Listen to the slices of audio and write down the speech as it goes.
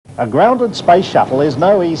A grounded space shuttle is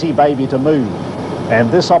no easy baby to move,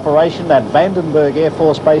 and this operation at Vandenberg Air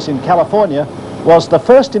Force Base in California was the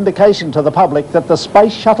first indication to the public that the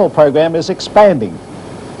space shuttle program is expanding.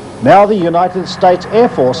 Now the United States Air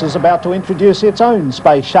Force is about to introduce its own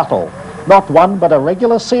space shuttle, not one but a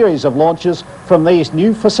regular series of launches from these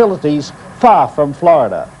new facilities far from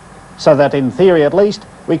Florida, so that in theory at least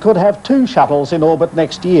we could have 2 shuttles in orbit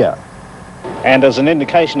next year. And as an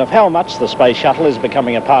indication of how much the space shuttle is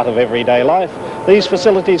becoming a part of everyday life, these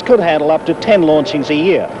facilities could handle up to 10 launchings a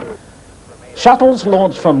year. Shuttles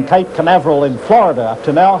launched from Cape Canaveral in Florida up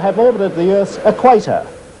to now have orbited the Earth's equator.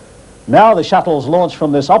 Now the shuttles launched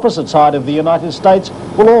from this opposite side of the United States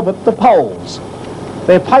will orbit the poles.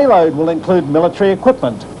 Their payload will include military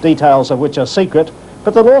equipment, details of which are secret,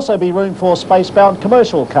 but there'll also be room for spacebound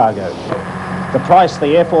commercial cargo. The price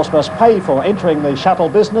the Air Force must pay for entering the shuttle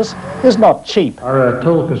business is not cheap. Our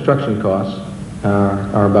total construction costs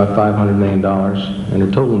are about $500 million, and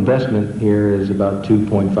the total investment here is about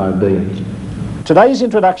 $2.5 billion. Today's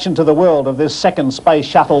introduction to the world of this second space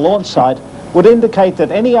shuttle launch site would indicate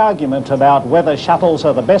that any argument about whether shuttles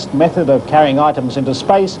are the best method of carrying items into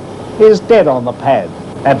space is dead on the pad.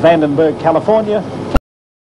 At Vandenberg, California,